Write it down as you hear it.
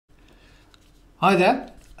Hi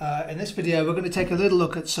there. In this video we're going to take a little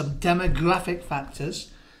look at some demographic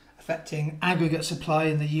factors affecting aggregate supply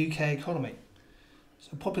in the UK economy.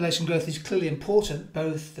 So population growth is clearly important,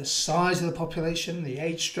 both the size of the population, the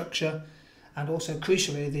age structure, and also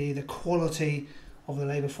crucially the quality of the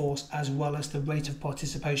labour force as well as the rate of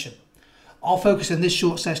participation. Our focus in this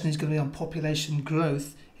short session is going to be on population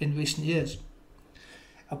growth in recent years.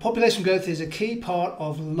 Population growth is a key part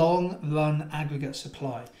of long-run aggregate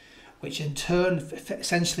supply, which in turn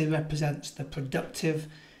essentially represents the productive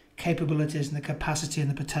capabilities and the capacity and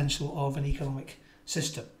the potential of an economic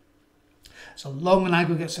system. So long-run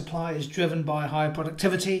aggregate supply is driven by higher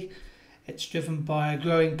productivity, it's driven by a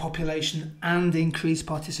growing population and increased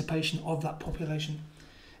participation of that population.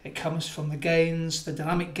 It comes from the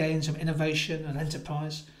dynamic gains of innovation and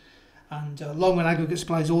enterprise, and long-run aggregate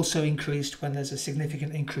supply is also increased when there's a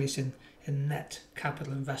significant increase in net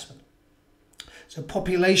capital investment. So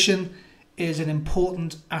population is an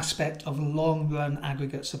important aspect of long-run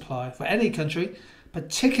aggregate supply for any country,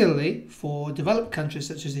 particularly for developed countries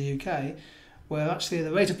such as the UK, where actually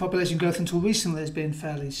the rate of population growth until recently has been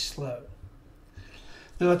fairly slow.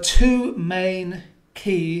 There are two main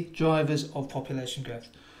key drivers of population growth.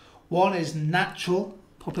 One is natural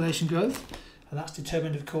population growth, and that's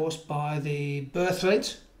determined, of course, by the birth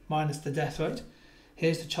rate minus the death rate.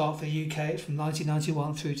 Here's the chart for the UK from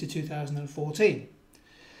 1991 through to 2014.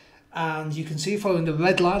 And you can see following the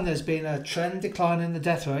red line there's been a trend decline in the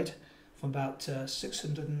death rate from about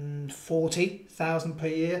 640,000 per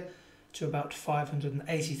year to about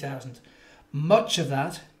 580,000. Much of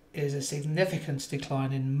that is a significant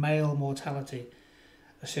decline in male mortality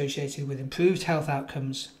associated with improved health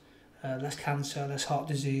outcomes, less cancer, less heart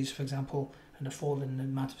disease, for example, and a fall in the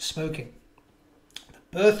amount of smoking. The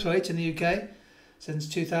birth rate in the UK since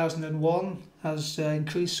 2001 has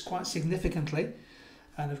increased quite significantly,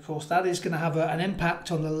 and of course that is going to have an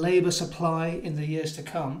impact on the labour supply in the years to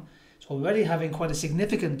come. It's already having quite a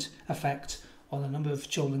significant effect on the number of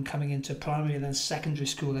children coming into primary and then secondary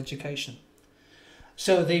school education.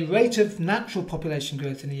 So the rate of natural population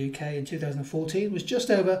growth in the UK in 2014 was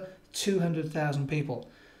just over 200,000 people,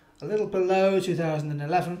 a little below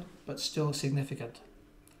 2011, but still significant.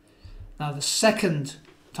 Now the second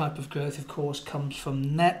type of growth, of course, comes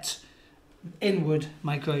from net inward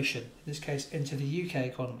migration, in this case into the UK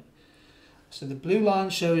economy. So the blue line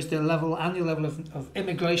shows the annual level of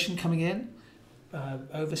immigration coming in,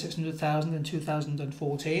 over 600,000 in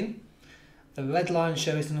 2014. The red line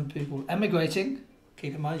shows the number of people emigrating.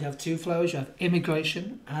 Keep in mind you have two flows, you have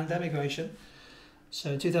immigration and emigration.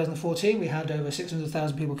 So in 2014 we had over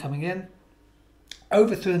 600,000 people coming in,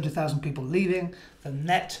 over 300,000 people leaving. The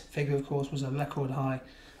net figure, of course, was a record high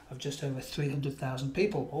of just over 300,000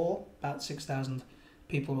 people, or about 6,000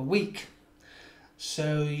 people a week.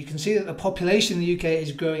 So you can see that the population in the UK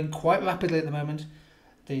is growing quite rapidly at the moment.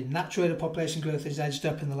 The natural rate of population growth has edged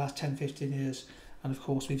up in the last 10-15 years, and of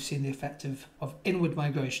course we've seen the effect of inward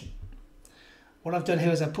migration. What I've done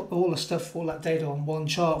here is I put all that data on one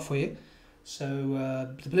chart for you.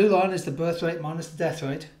 So the blue line is the birth rate minus the death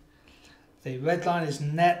rate. The red line is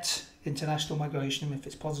net international migration, if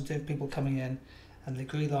it's positive, people coming in, and the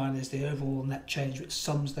green line is the overall net change, which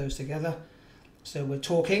sums those together. So we're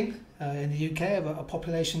talking in the UK of a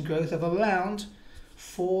population growth of around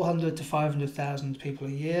 400 to 500,000 people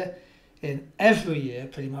a year in every year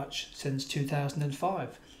pretty much since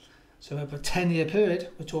 2005. So over a 10-year period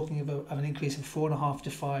we're talking of an increase of 4.5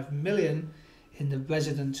 to 5 million in the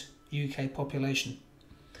resident UK population.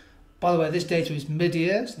 By the way, this data is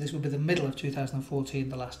mid-year, so this will be the middle of 2014,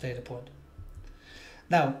 the last data point.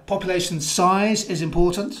 Now, population size is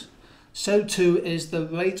important. So too is the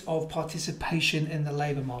rate of participation in the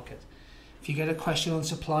labour market. If you get a question on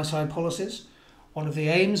supply side policies, one of the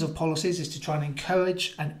aims of policies is to try and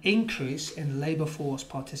encourage an increase in labour force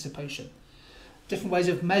participation. Different ways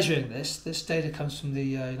of measuring this. This data comes from the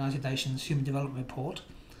United Nations Human Development Report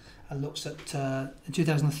and looks at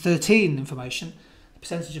 2013 information, the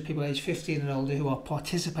percentage of people aged 15 and older who are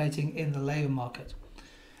participating in the labour market.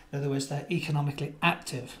 In other words, they're economically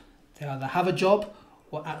active. They either have a job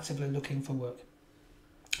or actively looking for work.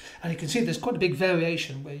 And you can see there's quite a big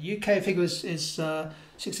variation, where UK figure is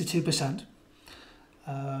 62%.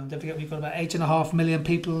 Don't forget we've got about 8.5 million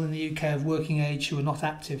people in the UK of working age who are not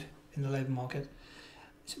active in the labour market.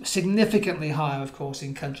 It's significantly higher, of course,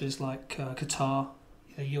 in countries like Qatar,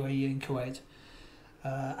 UAE and Kuwait,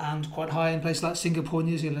 and quite high in places like Singapore and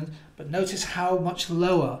New Zealand. But notice how much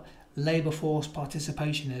lower labour force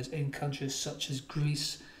participation is in countries such as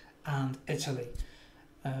Greece and Italy.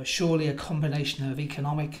 Surely a combination of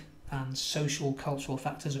economic and social cultural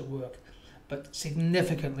factors at work, but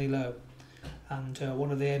significantly low. And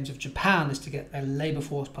one of the aims of Japan is to get their labour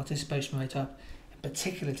force participation rate up, in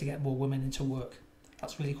particular to get more women into work.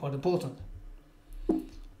 That's really quite important.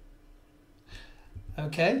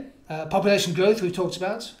 Okay, population growth we've talked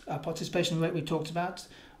about, participation rate we've talked about.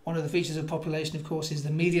 One of the features of population, of course, is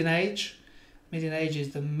the median age. Median age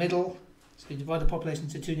is the middle, so you divide the population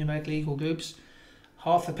into two numerically equal groups.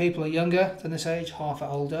 Half the people are younger than this age, half are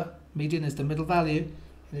older. Median is the middle value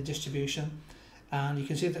in the distribution. And you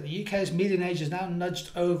can see that the UK's median age is now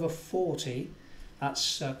nudged over 40.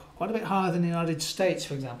 That's quite a bit higher than the United States,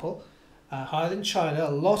 for example. Higher than China,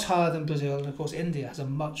 a lot higher than Brazil, and of course India has a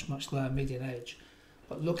much, much lower median age.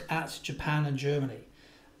 But look at Japan and Germany.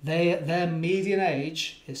 Their median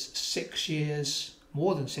age is 6 years,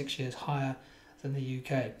 more than 6 years higher than the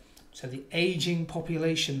UK. So the ageing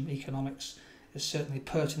population economics is certainly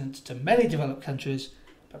pertinent to many developed countries,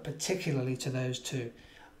 but particularly to those two.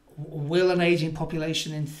 Will an ageing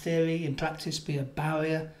population, in theory, in practice, be a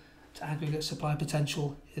barrier to aggregate supply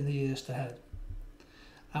potential in the years ahead?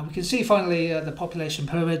 And we can see finally the population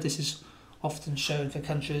pyramid. This is often shown for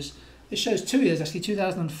countries. This shows 2 years, actually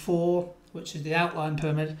 2004, which is the outline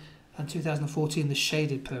pyramid, and 2014, the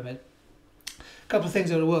shaded pyramid. A couple of things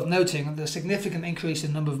that are worth noting: the significant increase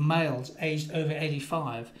in number of males aged over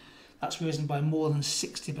 85. That's risen by more than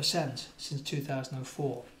 60% since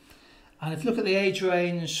 2004. And if you look at the age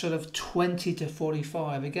range, sort of 20 to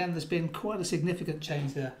 45, again, there's been quite a significant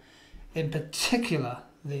change there. In particular,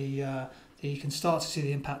 you can start to see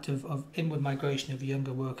the impact of inward migration of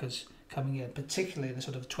younger workers coming in, particularly in the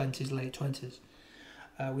sort of 20s, late 20s,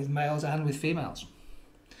 with males and with females.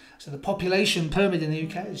 So the population pyramid in the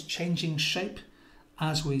UK is changing shape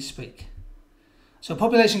as we speak. So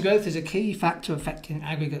population growth is a key factor affecting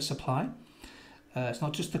aggregate supply. It's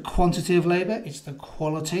not just the quantity of labour, it's the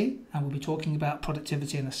quality, and we'll be talking about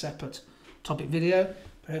productivity in a separate topic video,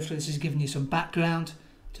 but hopefully this has given you some background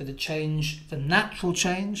to the change, the natural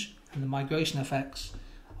change and the migration effects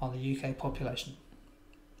on the UK population.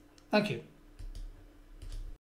 Thank you.